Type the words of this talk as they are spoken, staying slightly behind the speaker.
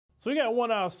So we got one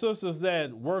of our sisters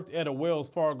that worked at a Wells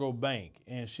Fargo bank,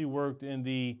 and she worked in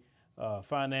the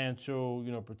financial,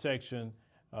 protection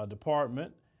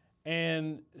department.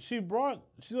 And she's going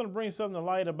to bring something to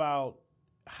light about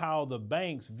how the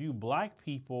banks view black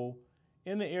people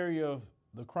in the area of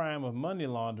the crime of money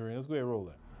laundering. Let's go ahead and roll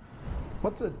that.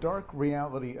 What's a dark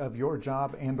reality of your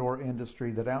job and/or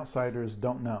industry that outsiders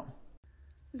don't know?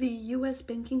 The U.S.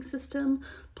 banking system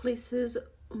places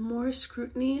more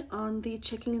scrutiny on the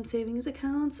checking and savings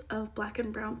accounts of black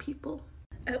and brown people.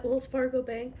 At Wells Fargo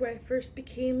Bank, where I first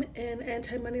became an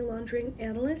anti-money laundering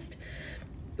analyst,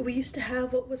 we used to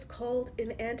have what was called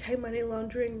an anti-money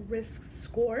laundering risk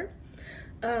score.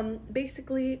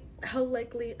 Basically, how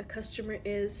likely a customer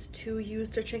is to use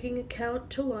their checking account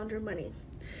to launder money.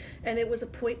 And it was a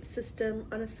point system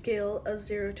on a scale of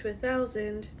 0 to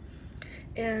 1,000.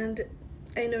 And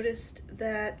I noticed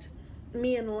that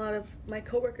me and a lot of my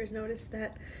coworkers noticed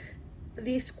that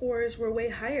these scores were way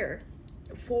higher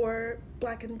for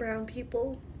black and brown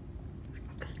people,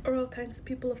 or all kinds of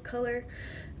people of color,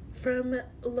 from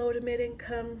low to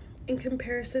mid-income in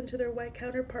comparison to their white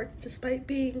counterparts, despite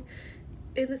being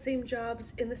in the same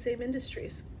jobs, in the same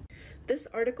industries. This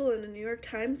article in the New York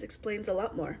Times explains a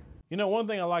lot more. One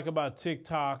thing I like about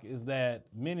TikTok is that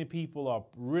many people are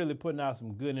really putting out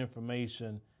some good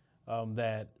information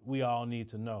that we all need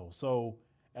to know. So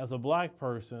as a black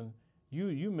person,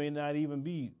 you may not even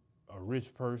be a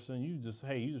rich person. You just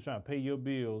trying to pay your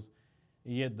bills,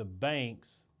 and yet the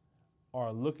banks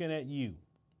are looking at you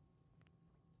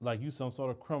like you some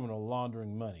sort of criminal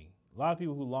laundering money. A lot of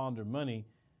people who launder money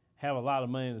have a lot of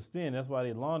money to spend. That's why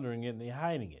they're laundering it and they're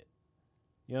hiding it.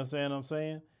 You understand what I'm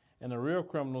saying? And the real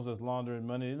criminals that's laundering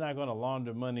money, they're not going to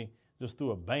launder money just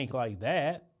through a bank like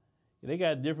that. They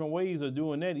got different ways of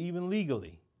doing that, even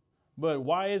legally. But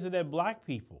why is it that black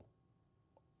people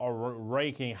are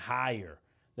ranking higher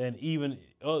than even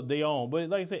they own? But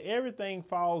like I said, everything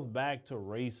falls back to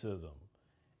racism.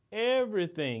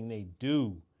 Everything they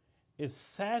do is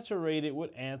saturated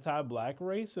with anti-black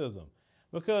racism.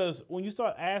 Because when you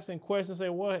start asking questions, say,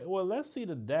 well, let's see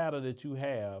the data that you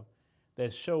have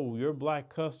that show your black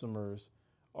customers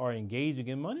are engaging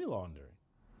in money laundering.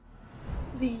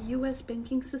 The U.S.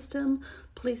 banking system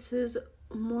places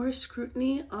more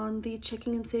scrutiny on the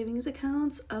checking and savings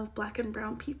accounts of black and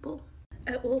brown people.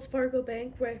 At Wells Fargo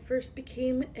Bank, where I first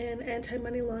became an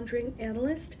anti-money laundering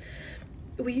analyst,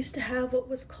 we used to have what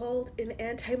was called an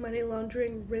anti-money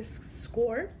laundering risk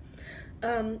score.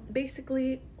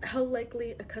 Basically, how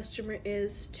likely a customer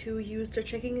is to use their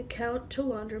checking account to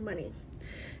launder money.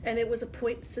 And it was a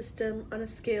point system on a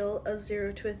scale of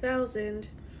 0 to 1,000.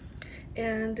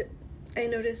 And I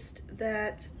noticed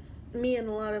that me and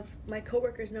a lot of my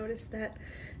coworkers noticed that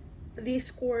these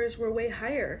scores were way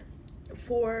higher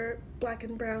for black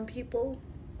and brown people,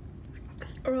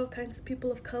 or all kinds of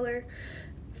people of color,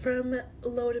 from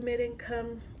low to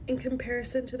mid-income in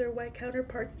comparison to their white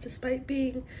counterparts, despite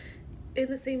being in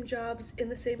the same jobs, in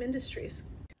the same industries.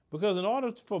 Because in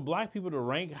order for black people to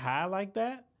rank high like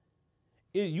that,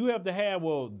 you have to have,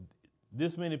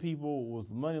 this many people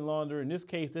was money launderer in this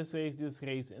case, this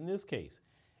case, in this case.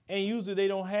 And usually they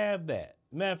don't have that.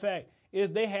 Matter of fact,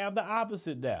 they have the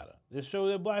opposite data that show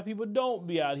that black people don't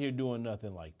be out here doing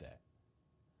nothing like that.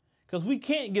 Because we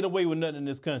can't get away with nothing in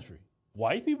this country.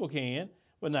 White people can,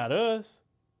 but not us.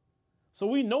 So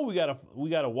we know we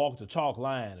gotta walk the chalk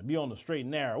line and be on the straight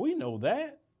and narrow. We know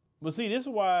that. But see, this is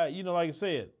why, like I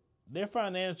said, their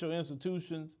financial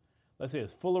institutions, let's say,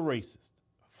 it's full of racists,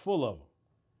 full of them.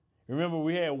 Remember,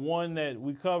 we had one that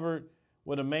we covered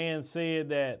where the man said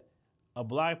that a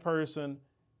black person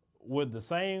with the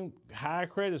same high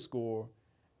credit score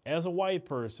as a white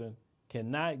person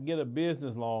cannot get a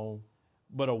business loan,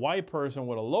 but a white person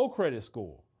with a low credit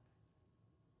score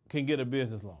can get a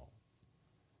business loan.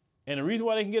 And the reason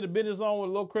why they can get a business loan with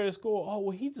a low credit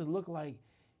score, he just looked like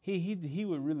he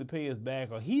would really pay us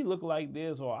back, or he looked like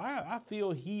this, or I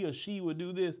feel he or she would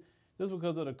do this, just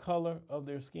because of the color of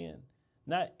their skin.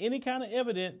 Not any kind of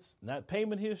evidence, not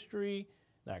payment history,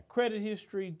 not credit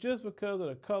history, just because of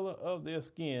the color of their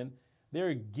skin,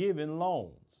 they're given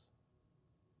loans.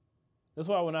 That's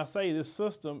why when I say this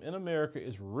system in America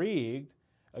is rigged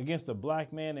against a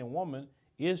black man and woman,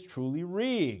 it's truly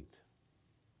rigged.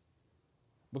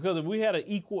 Because if we had an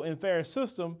equal and fair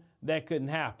system, that couldn't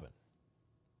happen.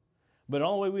 But the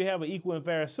only way we have an equal and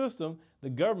fair system, the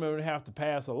government would have to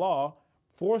pass a law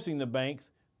forcing the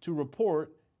banks to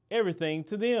report everything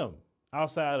to them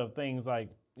outside of things like,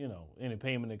 any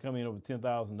payment that come in over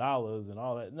 $10,000 and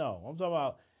all that. No, I'm talking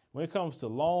about when it comes to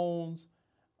loans,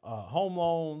 home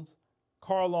loans,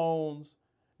 car loans,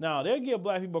 Now, they'll give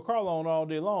black people a car loan all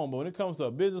day long, but when it comes to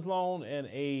a business loan and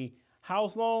a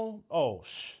house loan,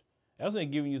 that's gonna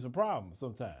giving you some problems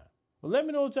sometimes. But let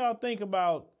me know what y'all think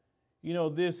about,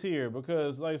 this here,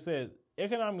 because like I said,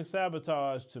 economic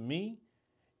sabotage to me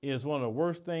is one of the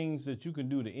worst things that you can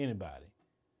do to anybody.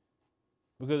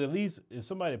 Because at least if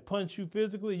somebody punch you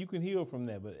physically, you can heal from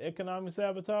that. But economic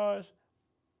sabotage,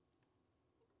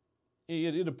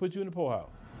 it'll put you in the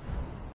poorhouse.